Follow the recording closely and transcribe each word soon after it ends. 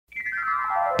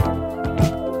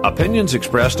Opinions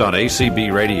expressed on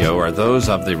ACB Radio are those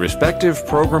of the respective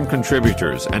program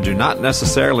contributors and do not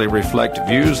necessarily reflect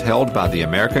views held by the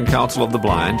American Council of the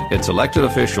Blind, its elected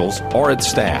officials, or its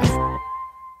staff.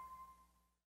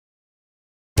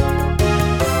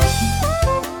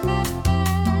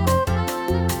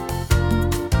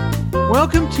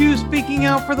 Welcome to Speaking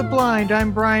Out for the Blind.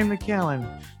 I'm Brian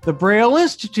McKellen. The Braille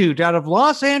Institute out of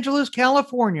Los Angeles,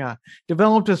 California,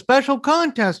 developed a special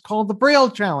contest called the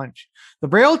Braille Challenge. The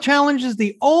Braille Challenge is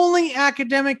the only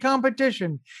academic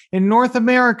competition in North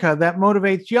America that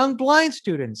motivates young blind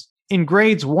students in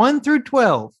grades 1 through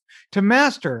 12 to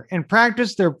master and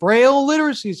practice their Braille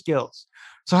literacy skills.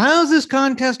 So how does this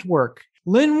contest work?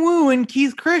 Lynn Wu and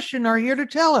Keith Christian are here to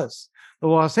tell us. The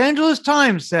Los Angeles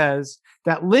Times says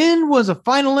that Lynn was a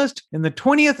finalist in the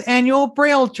 20th Annual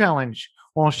Braille Challenge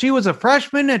while she was a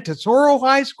freshman at Tesoro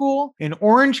High School in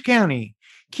Orange County.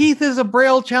 Keith is a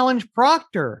Braille Challenge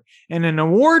proctor and an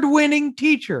award-winning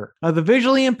teacher of the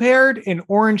visually impaired in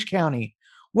Orange County.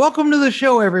 Welcome to the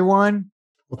show, everyone.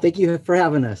 Well, thank you for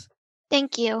having us.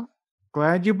 Thank you.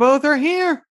 Glad you both are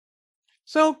here.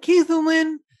 So, Keith and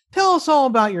Lynn, tell us all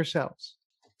about yourselves.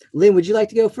 Lynn, would you like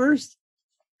to go first?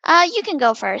 You can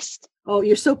go first. Oh,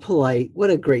 you're so polite. What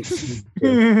a great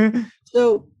speaker.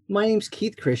 So, my name's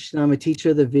Keith Christian. I'm a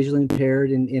teacher of the visually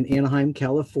impaired in Anaheim,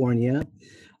 California.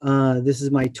 This is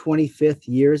my 25th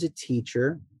year as a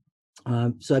teacher.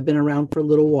 So I've been around for a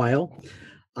little while.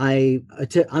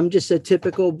 I'm just a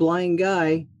typical blind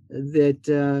guy that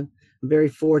I'm very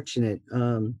fortunate.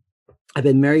 I've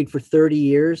been married for 30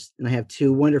 years and I have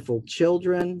two wonderful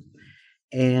children.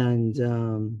 And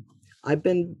I'm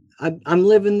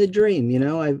living the dream. You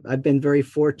know, I've been very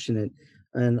fortunate.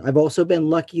 And I've also been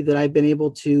lucky that I've been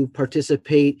able to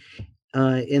participate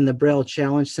in the Braille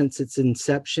Challenge since its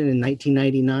inception in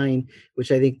 1999,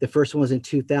 which I think the first one was in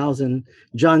 2000.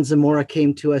 John Zamora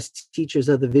came to us teachers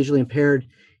of the visually impaired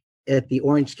at the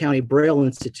Orange County Braille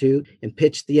Institute and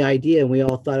pitched the idea, and we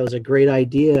all thought it was a great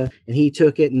idea. And he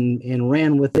took it and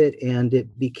ran with it, and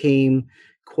it became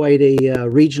quite a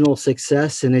regional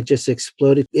success, and it just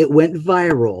exploded. It went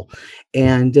viral,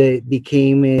 and it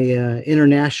became a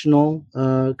international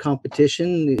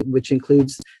competition, which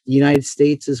includes the United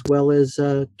States as well as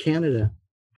Canada.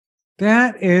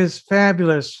 That is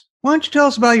fabulous. Why don't you tell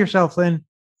us about yourself, Lynn?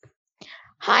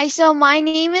 Hi, so my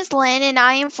name is Lynn and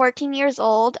I am 14 years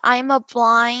old. I'm a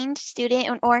blind student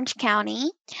in Orange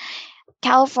County,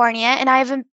 California, and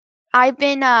I've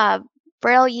been a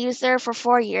Braille user for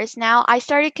 4 years now. I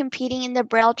started competing in the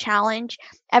Braille Challenge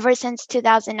ever since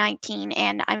 2019,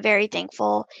 and I'm very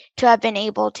thankful to have been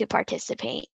able to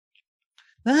participate.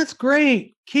 That's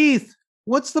great. Keith,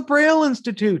 what's the Braille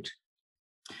Institute?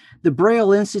 The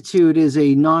Braille Institute is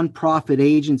a nonprofit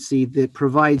agency that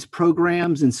provides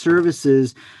programs and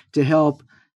services to help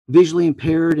visually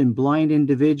impaired and blind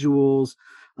individuals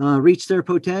reach their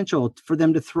potential for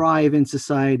them to thrive in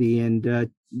society. And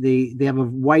they have a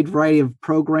wide variety of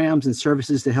programs and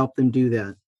services to help them do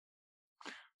that.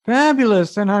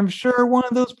 Fabulous. And I'm sure one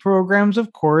of those programs,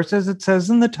 of course, as it says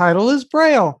in the title, is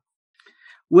Braille.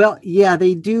 Well, yeah,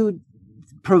 they do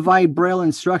provide Braille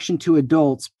instruction to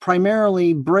adults.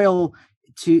 Primarily, Braille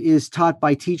is taught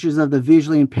by teachers of the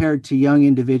visually impaired to young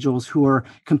individuals who are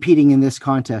competing in this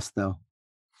contest, though.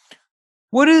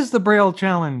 What is the Braille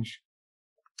Challenge?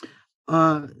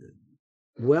 The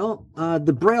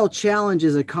Braille Challenge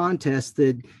is a contest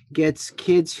that gets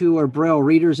kids who are Braille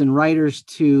readers and writers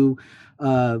to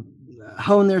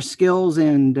hone their skills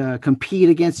and compete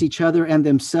against each other and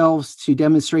themselves to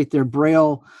demonstrate their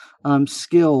Braille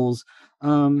skills.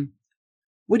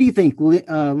 What do you think,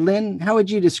 Lynn? How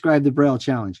would you describe the Braille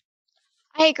Challenge?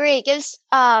 I agree. It gives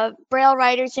Braille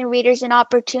writers and readers an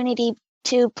opportunity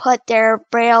to put their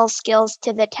Braille skills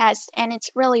to the test, and it's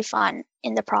really fun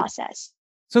in the process.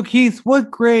 So, Keith,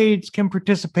 what grades can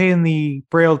participate in the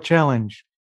Braille Challenge?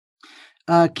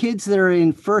 Kids that are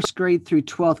in first grade through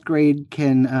 12th grade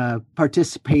can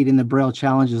participate in the Braille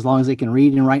Challenge as long as they can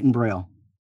read and write in Braille.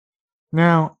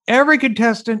 Now, every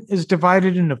contestant is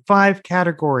divided into 5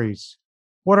 categories.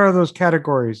 What are those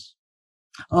categories?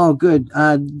 Oh, good.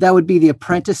 That would be the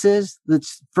apprentices.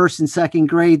 That's first and second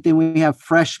grade. Then we have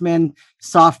freshmen,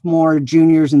 sophomore,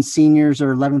 juniors, and seniors,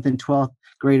 or 11th and 12th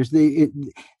graders.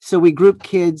 So we group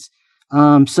kids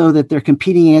so that they're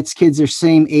competing against kids their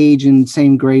same age and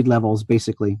same grade levels,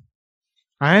 basically.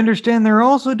 I understand there are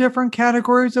also different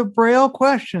categories of Braille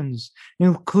questions,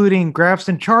 including graphs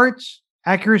and charts,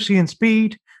 accuracy and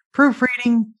speed,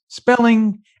 proofreading,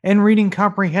 spelling, and reading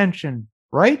comprehension,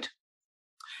 right?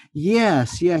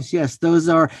 Yes. Those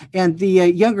are, and the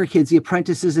younger kids, the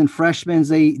apprentices and freshmen,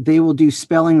 they will do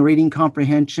spelling, reading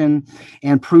comprehension,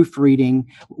 and proofreading.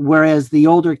 Whereas the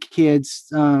older kids,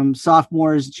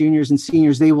 sophomores, juniors, and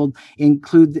seniors, they will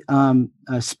include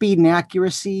speed and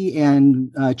accuracy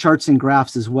and charts and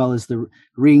graphs, as well as the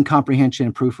reading comprehension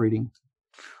and proofreading.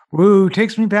 Woo,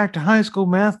 takes me back to high school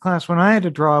math class when I had to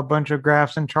draw a bunch of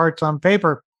graphs and charts on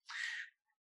paper.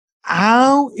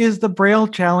 How is the Braille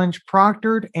Challenge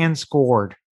proctored and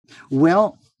scored?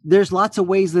 Well, there's lots of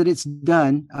ways that it's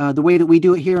done. The way that we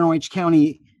do it here in Orange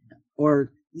County,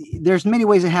 or there's many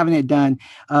ways of having it done.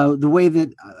 The way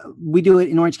that we do it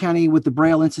in Orange County with the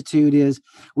Braille Institute is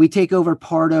we take over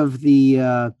part of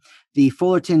the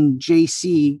Fullerton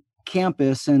JC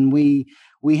campus, and we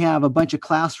have a bunch of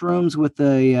classrooms with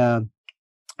a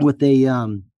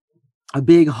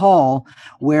big hall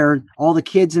where all the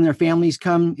kids and their families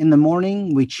come in the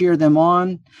morning. We cheer them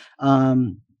on.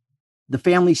 The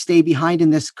families stay behind in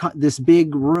this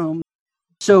big room.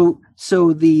 So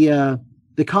the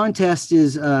contest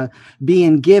is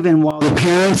being given while the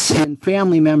parents and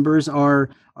family members are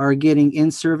getting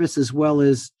in service, as well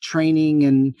as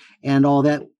training and all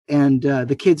that. And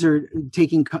the kids are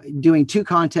doing 2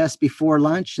 contests before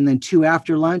lunch and then 2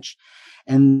 after lunch.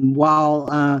 And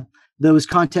while those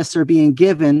contests are being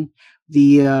given,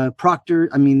 the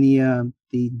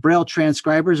Braille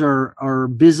transcribers are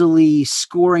busily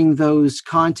scoring those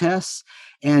contests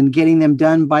and getting them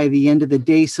done by the end of the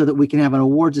day, so that we can have an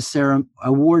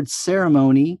awards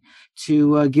ceremony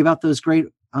to give out those great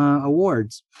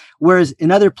awards. Whereas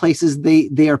in other places,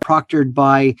 they are proctored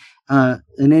by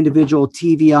an individual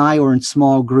TVI or in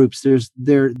small groups.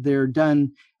 They're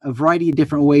done a variety of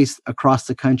different ways across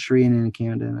the country and in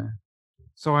Canada.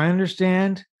 So I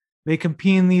understand they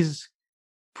compete in these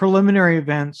preliminary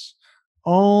events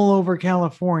all over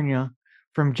California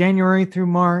from January through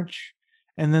March.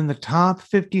 And then the top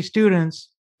 50 students,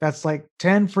 that's like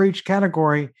 10 for each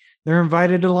category, they're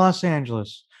invited to Los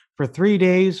Angeles for 3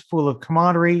 days full of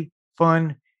camaraderie,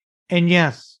 fun, and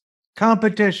yes,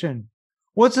 competition.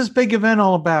 What's this big event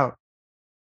all about?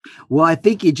 Well, I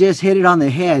think you just hit it on the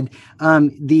head.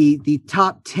 The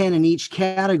top 10 in each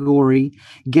category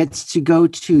gets to go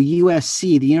to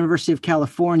USC, the University of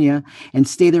California, and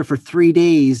stay there for 3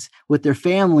 days with their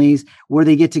families, where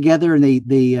they get together and they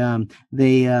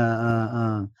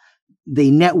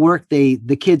network.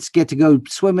 The kids get to go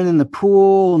swimming in the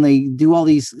pool, and they do all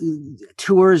these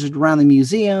tours around the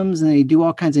museums, and they do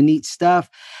all kinds of neat stuff.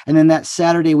 And then that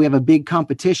Saturday we have a big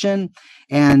competition,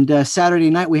 and Saturday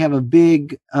night we have a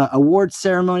big award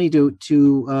ceremony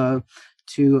to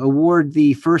award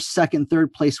the first, second,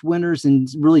 third place winners, and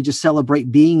really just celebrate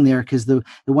being there, because the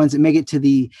ones that make it to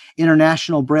the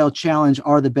International Braille Challenge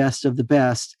are the best of the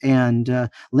best, and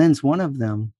Lynn's one of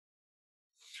them.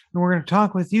 And we're going to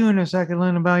talk with you in a second,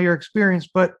 Lynn, about your experience.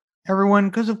 But everyone,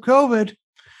 because of COVID,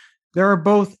 there are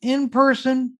both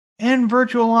in-person and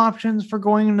virtual options for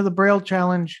going into the Braille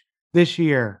Challenge this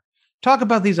year. Talk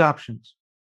about these options.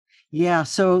 Yeah,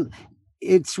 so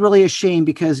it's really a shame,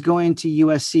 because going to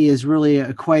USC is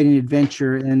really quite an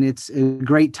adventure, and it's a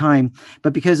great time.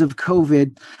 But because of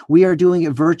COVID, we are doing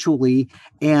it virtually,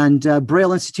 and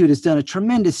Braille Institute has done a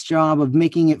tremendous job of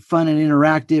making it fun and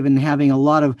interactive, and having a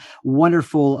lot of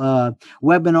wonderful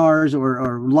webinars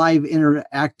or live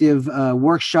interactive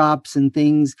workshops and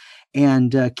things,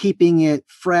 and keeping it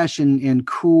fresh and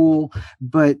cool.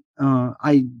 But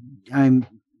I'm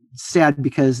sad,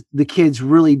 because the kids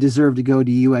really deserve to go to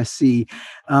USC,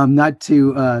 not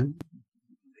to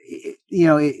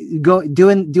go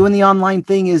doing the online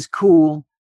thing is cool.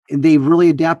 They've really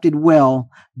adapted well,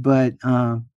 but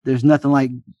there's nothing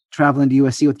like traveling to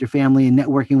USC with your family and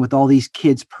networking with all these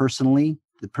kids personally,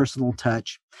 the personal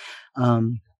touch.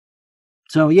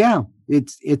 So yeah,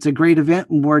 it's a great event,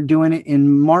 and we're doing it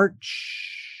in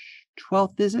March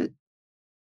 12th, is it?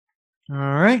 All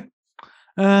right.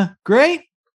 Great.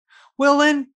 Well,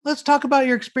 then, let's talk about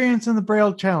your experience in the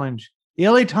Braille Challenge. The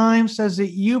LA Times says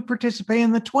that you participated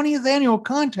in the 20th annual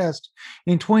contest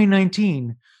in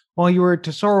 2019 while you were at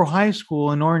Tesoro High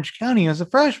School in Orange County as a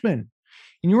freshman.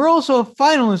 And you were also a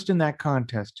finalist in that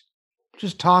contest.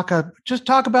 Just talk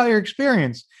about your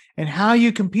experience and how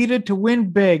you competed to win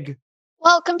big.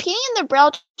 Well, competing in the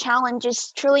Braille Challenge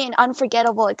is truly an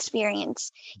unforgettable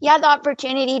experience. You have the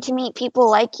opportunity to meet people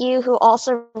like you who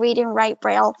also read and write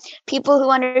Braille, people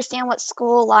who understand what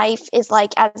school life is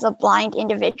like as a blind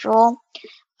individual.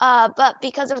 But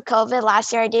because of COVID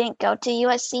last year, I didn't go to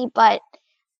USC, but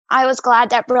I was glad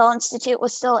that Braille Institute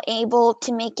was still able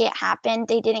to make it happen.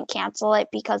 They didn't cancel it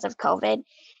because of COVID.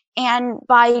 And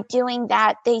by doing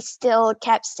that, they still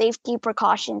kept safety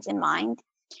precautions in mind.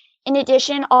 In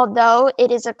addition, although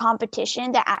it is a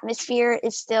competition, the atmosphere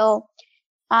is still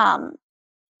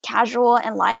casual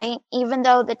and light. Even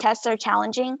though the tests are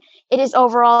challenging, it is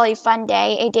overall a fun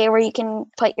day, a day where you can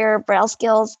put your Braille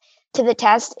skills to the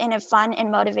test in a fun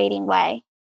and motivating way.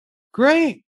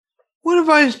 Great. What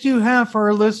advice do you have for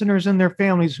our listeners and their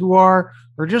families who are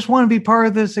or just want to be part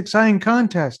of this exciting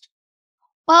contest?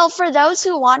 Well, for those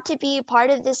who want to be part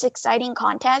of this exciting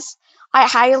contest, I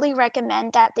highly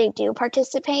recommend that they do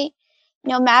participate.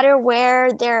 No matter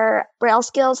where their Braille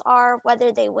skills are,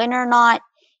 whether they win or not,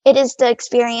 it is the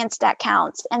experience that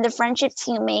counts, and the friendships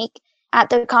you make at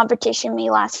the competition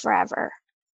may last forever.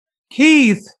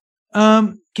 Keith,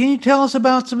 can you tell us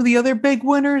about some of the other big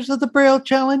winners of the Braille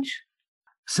Challenge?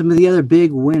 Some of the other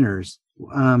big winners.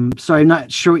 Sorry, I'm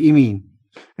not sure what you mean.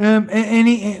 One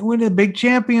of the big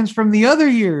champions from the other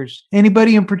years?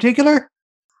 Anybody in particular?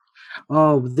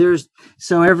 Oh,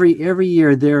 every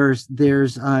year there's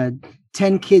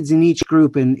 10 kids in each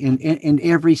group, and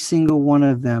every single one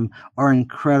of them are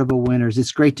incredible winners.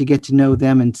 It's great to get to know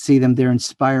them and see them. They're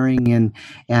inspiring, and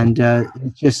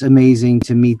it's just amazing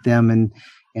to meet them,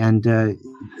 and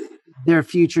their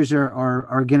futures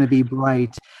are going to be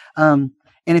bright.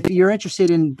 And if you're interested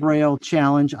in Braille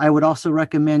Challenge, I would also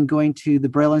recommend going to the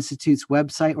Braille Institute's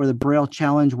website or the Braille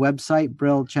Challenge website,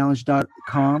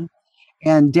 braillechallenge.com,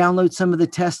 and download some of the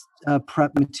test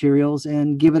prep materials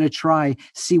and give it a try,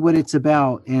 see what it's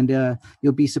about, and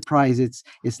you'll be surprised. It's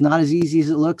not as easy as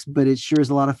it looks, but it sure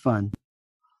is a lot of fun.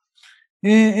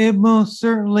 It most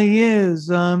certainly is.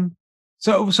 Well,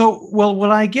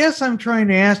 what I guess I'm trying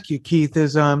to ask you, Keith,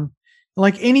 is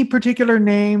like any particular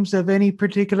names of any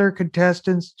particular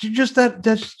contestants,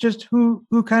 that's just who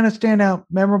kind of stand out,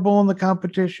 memorable in the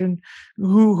competition,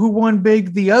 who won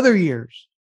big the other years.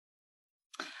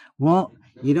 Well,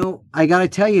 I got to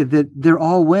tell you that they're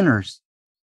all winners.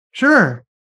 Sure.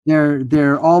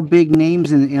 They're all big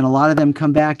names, and a lot of them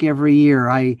come back every year.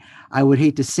 I would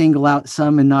hate to single out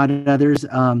some and not others,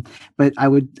 but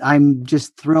I'm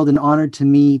just thrilled and honored to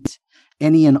meet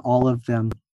any and all of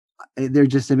them. They're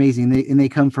just amazing. They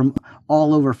come from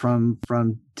all over, from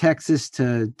Texas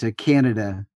to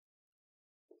Canada.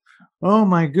 Oh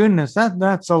my goodness,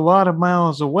 that's a lot of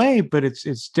miles away, but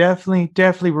it's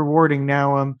definitely rewarding.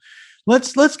 Now,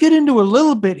 let's get into a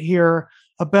little bit here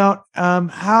about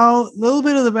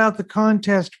about the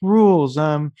contest rules.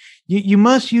 You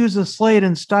must use a slate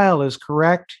and stylus,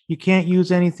 correct? You can't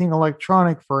use anything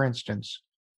electronic, for instance.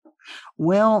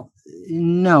 Well,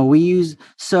 no,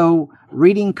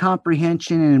 reading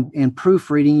comprehension and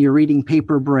proofreading, you're reading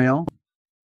paper Braille.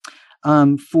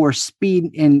 For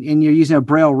speed, and you're using a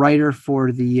Braille writer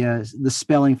for the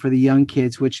spelling for the young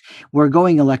kids, which we're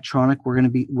going electronic.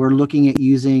 We're looking at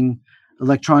using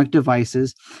electronic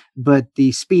devices, but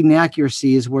the speed and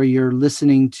accuracy is where you're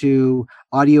listening to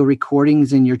audio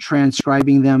recordings and you're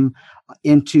transcribing them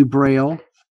into Braille.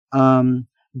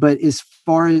 But as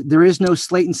far as there is no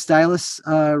slate and stylus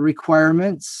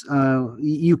requirements,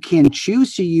 you can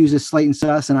choose to use a slate and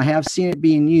stylus, and I have seen it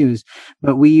being used,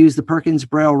 but we use the Perkins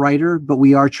Braille writer, but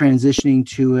we are transitioning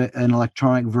to an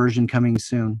electronic version coming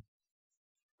soon.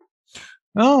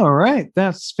 All right.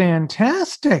 That's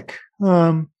fantastic.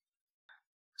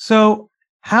 So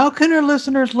how can our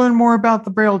listeners learn more about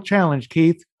the Braille Challenge,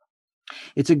 Keith?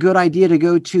 It's a good idea to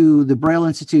go to the Braille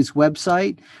Institute's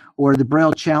website or the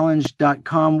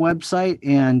braillechallenge.com website,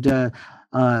 and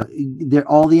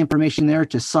all the information there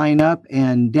to sign up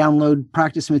and download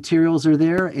practice materials are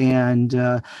there,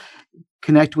 and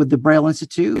connect with the Braille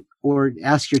Institute or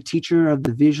ask your teacher of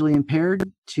the visually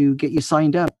impaired to get you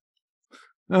signed up.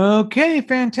 Okay,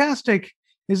 fantastic.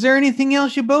 Is there anything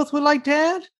else you both would like to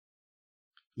add?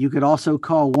 You could also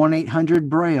call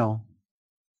 1-800-BRAILLE.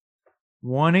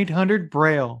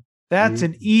 1-800-BRAILLE. That's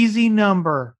an easy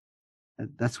number.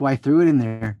 That's why I threw it in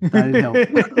there. Thought it'd help.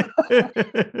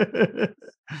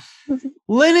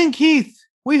 Lynn and Keith,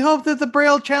 we hope that the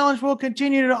Braille Challenge will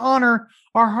continue to honor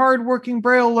our hardworking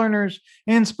Braille learners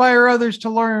and inspire others to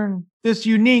learn this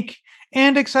unique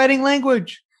and exciting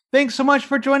language. Thanks so much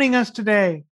for joining us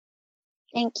today.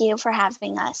 Thank you for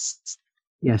having us.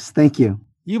 Yes, thank you.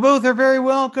 You both are very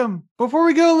welcome. Before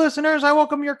we go, listeners, I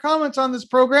welcome your comments on this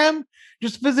program.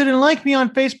 Just visit and like me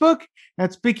on Facebook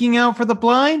at Speaking Out for the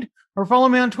Blind, or follow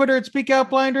me on Twitter at Speak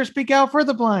Out Blind or Speak Out for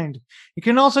the Blind. You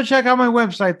can also check out my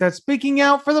website, that's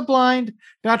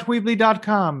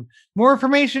speakingoutfortheblind.weebly.com. More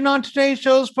information on today's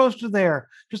show is posted there.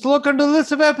 Just look under the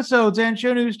list of episodes and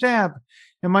show news tab.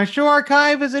 And my show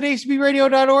archive is at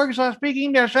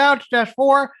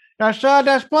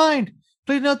acbradio.org/speaking-out-for-blind.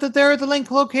 Please note that there is a link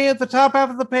located at the top half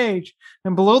of the page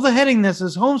and below the heading that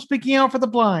says Home Speaking Out for the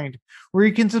Blind, where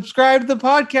you can subscribe to the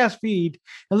podcast feed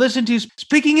and listen to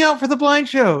Speaking Out for the Blind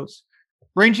shows,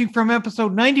 ranging from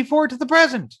episode 94 to the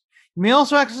present. You may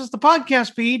also access the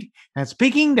podcast feed at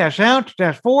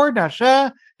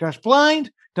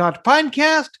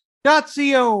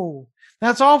speaking-out-for-blind.podcast.co.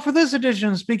 That's all for this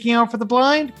edition of Speaking Out for the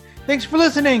Blind. Thanks for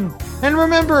listening, and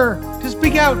remember to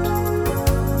speak out.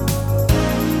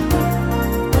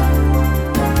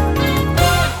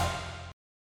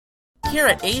 Here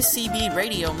at ACB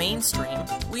Radio Mainstream,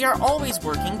 we are always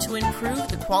working to improve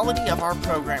the quality of our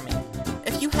programming.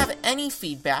 If you have any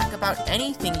feedback about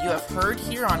anything you have heard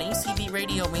here on ACB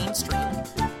Radio Mainstream,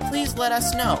 please let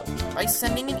us know by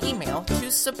sending an email to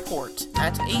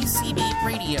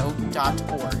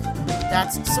support@acbradio.org.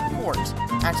 That's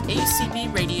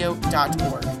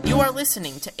support@acbradio.org. You are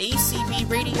listening to ACB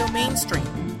Radio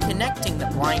Mainstream, connecting the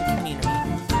blind community.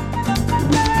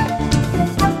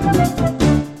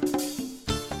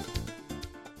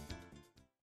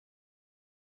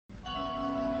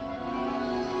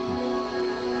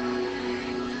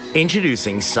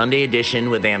 Introducing Sunday Edition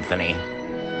with Anthony,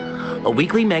 a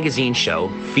weekly magazine show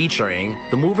featuring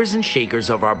the movers and shakers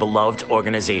of our beloved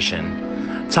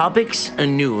organization, topics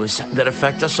and news that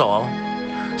affect us all,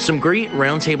 some great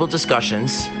roundtable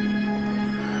discussions,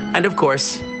 and of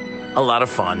course, a lot of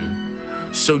fun.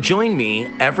 So join me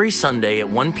every Sunday at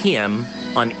 1 p.m.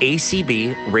 on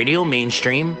ACB Radio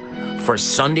Mainstream for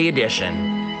Sunday Edition.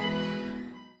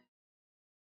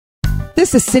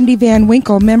 This is Cindy Van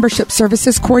Winkle, Membership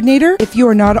Services Coordinator. If you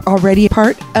are not already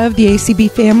part of the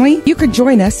ACB family, you can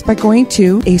join us by going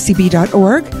to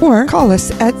acb.org or call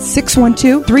us at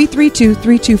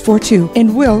 612-332-3242,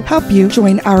 and we'll help you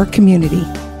join our community.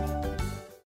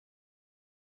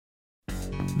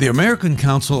 The American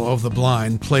Council of the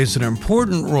Blind plays an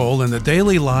important role in the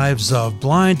daily lives of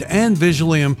blind and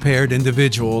visually impaired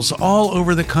individuals all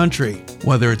over the country.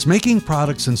 Whether it's making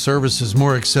products and services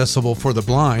more accessible for the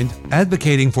blind,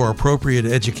 advocating for appropriate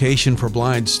education for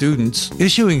blind students,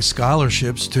 issuing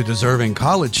scholarships to deserving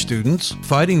college students,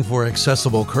 fighting for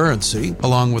accessible currency,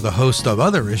 along with a host of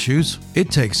other issues,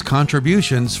 it takes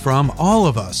contributions from all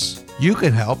of us. You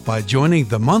can help by joining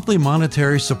the Monthly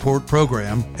Monetary Support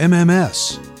Program,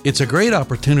 MMS. It's a great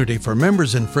opportunity for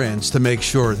members and friends to make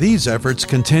sure these efforts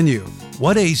continue.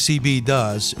 What ACB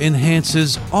does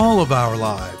enhances all of our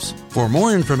lives. For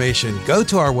more information, go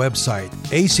to our website,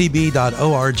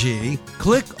 acb.org,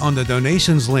 click on the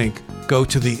donations link, go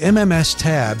to the MMS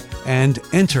tab, and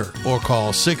enter, or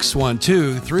call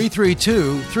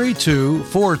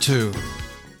 612-332-3242.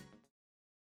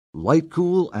 Light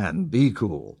cool and be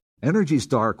cool. Energy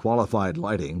Star qualified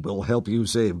lighting will help you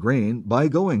save green by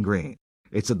going green.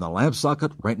 It's in the lamp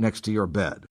socket right next to your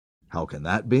bed. How can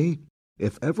that be?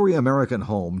 If every American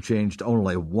home changed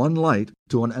only one light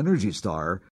to an Energy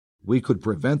Star, we could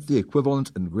prevent the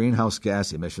equivalent in greenhouse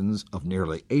gas emissions of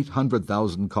nearly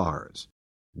 800,000 cars.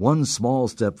 One small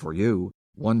step for you,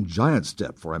 one giant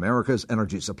step for America's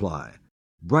energy supply.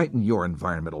 Brighten your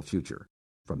environmental future.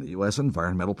 From the U.S.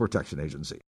 Environmental Protection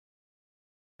Agency.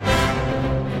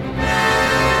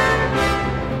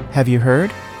 Have you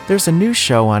heard? There's a new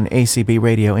show on ACB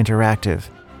Radio Interactive.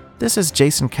 This is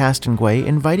Jason Castonguay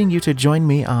inviting you to join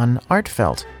me on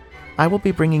Artfelt. I will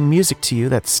be bringing music to you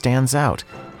that stands out,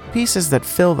 pieces that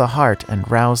fill the heart and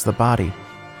rouse the body,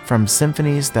 from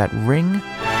symphonies that ring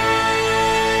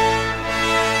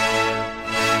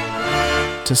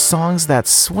to songs that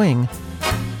swing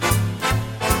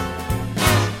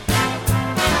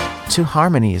to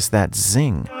harmonies that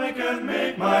zing. I can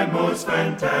make my most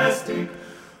fantastic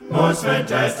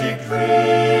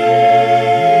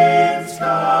dreams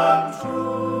come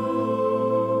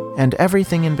true. And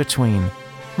everything in between.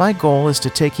 My goal is to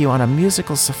take you on a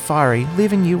musical safari,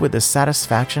 leaving you with the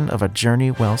satisfaction of a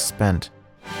journey well spent.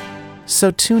 So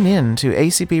tune in to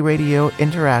ACB Radio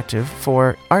Interactive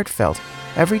for Artfelt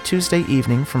every Tuesday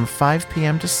evening from 5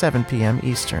 p.m. to 7 p.m.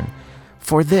 Eastern.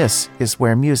 For this is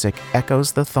where music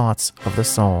echoes the thoughts of the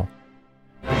soul.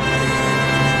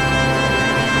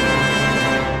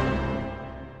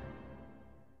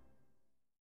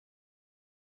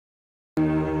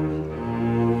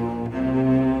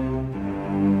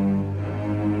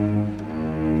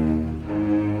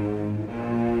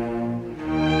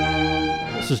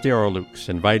 This is Darryl Lukes,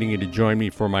 inviting you to join me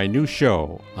for my new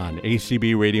show on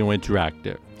ACB Radio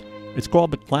Interactive. It's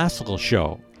called The Classical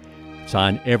Show. It's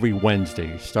on every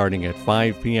Wednesday, starting at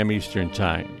 5 p.m. Eastern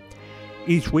Time.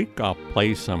 Each week, I'll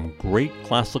play some great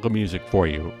classical music for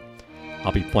you.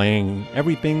 I'll be playing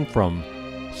everything from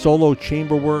solo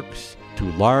chamber works to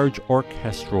large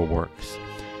orchestral works.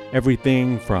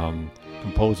 Everything from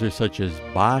composers such as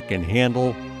Bach and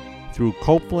Handel through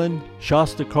Copland,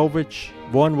 Shostakovich,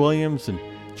 Vaughan Williams, and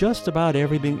just about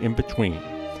everything in between.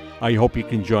 I hope you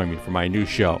can join me for my new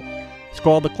show. It's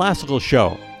called The Classical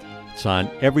Show. It's on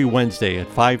every Wednesday at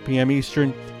 5 p.m.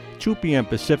 Eastern, 2 p.m.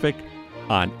 Pacific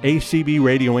on ACB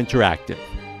Radio Interactive.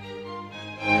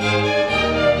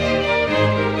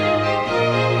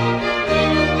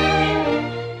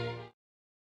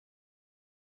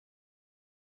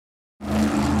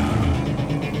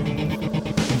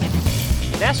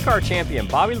 NASCAR champion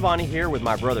Bobby Labonte here with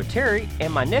my brother Terry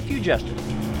and my nephew Justin.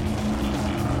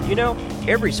 You know,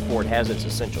 every sport has its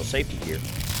essential safety gear.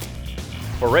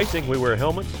 For racing, we wear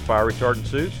helmets, fire retardant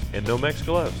suits, and Nomex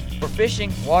gloves. For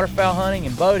fishing, waterfowl hunting,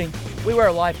 and boating, we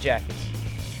wear life jackets.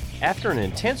 After an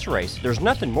intense race, there's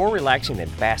nothing more relaxing than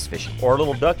bass fishing. Or a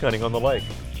little duck hunting on the lake.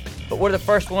 But we're the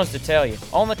first ones to tell you,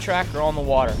 on the track or on the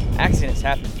water, accidents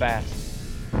happen fast.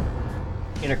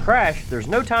 In a crash, there's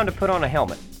no time to put on a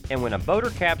helmet. And when a boater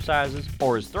capsizes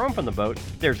or is thrown from the boat,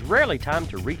 there's rarely time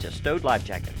to reach a stowed life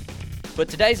jacket. But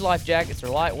today's life jackets are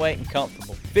lightweight and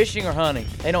comfortable. Fishing or hunting,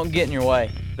 they don't get in your way.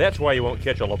 That's why you won't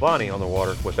catch a Labonte on the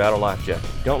water without a life jacket.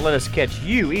 Don't let us catch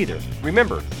you either.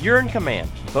 Remember, you're in command.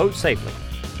 Boat safely.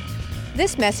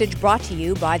 This message brought to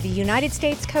you by the United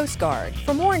States Coast Guard.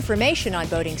 For more information on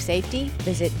boating safety,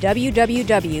 visit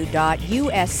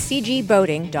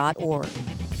www.uscgboating.org.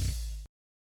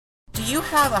 Do you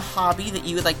have a hobby that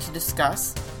you would like to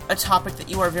discuss? A topic that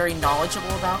you are very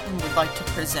knowledgeable about and would like to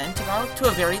present about to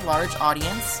a very large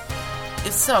audience?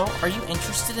 If so, are you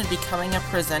interested in becoming a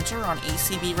presenter on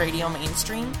ACB Radio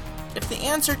Mainstream? If the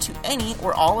answer to any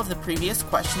or all of the previous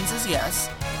questions is yes,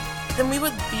 then we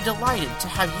would be delighted to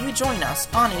have you join us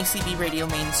on ACB Radio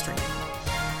Mainstream.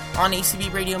 On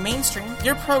ACB Radio Mainstream,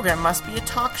 your program must be a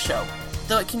talk show,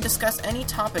 though it can discuss any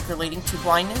topic relating to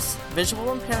blindness,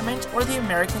 visual impairment, or the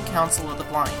American Council of the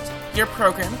Blind. Your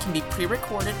program can be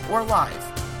pre-recorded or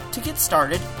live. To get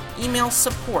started, email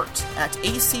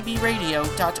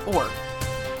support@acbradio.org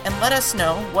and let us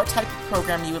know what type of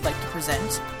program you would like to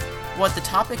present, what the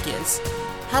topic is,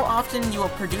 how often you will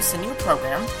produce a new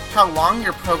program, how long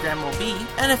your program will be,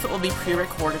 and if it will be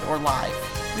pre-recorded or live.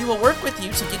 We will work with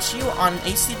you to get you on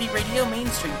ACB Radio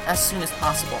Mainstream as soon as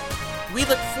possible. We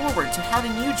look forward to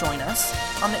having you join us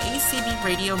on the ACB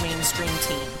Radio Mainstream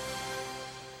team.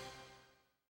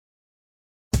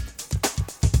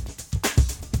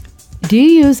 Do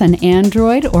you use an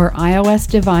Android or iOS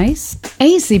device?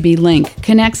 ACB Link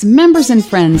connects members and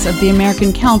friends of the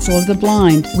American Council of the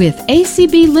Blind. With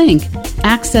ACB Link,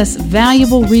 access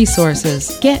valuable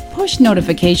resources, get push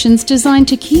notifications designed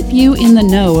to keep you in the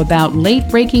know about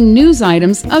late-breaking news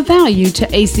items of value to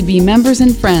ACB members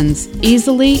and friends.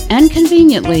 Easily and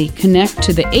conveniently connect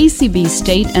to the ACB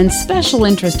state and special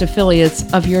interest affiliates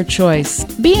of your choice.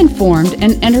 Be informed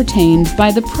and entertained by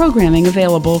the programming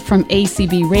available from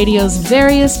ACB Radio's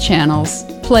various channels.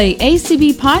 Play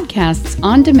ACB podcasts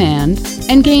on demand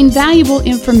and gain valuable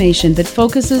information that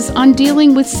focuses on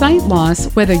dealing with sight loss,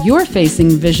 whether you're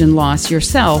facing vision loss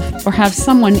yourself or have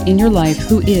someone in your life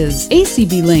who is.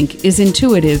 ACB Link is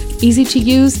intuitive, easy to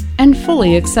use, and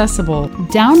fully accessible.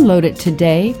 Download it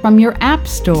today from your app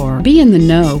store. Be in the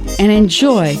know and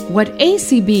enjoy what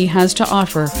ACB has to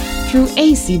offer through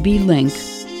ACB Link.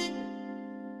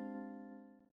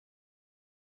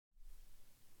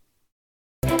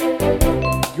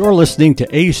 You're listening to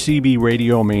ACB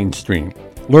Radio Mainstream.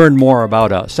 Learn more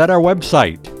about us at our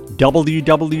website,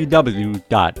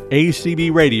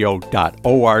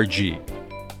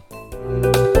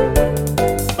 www.acbradio.org.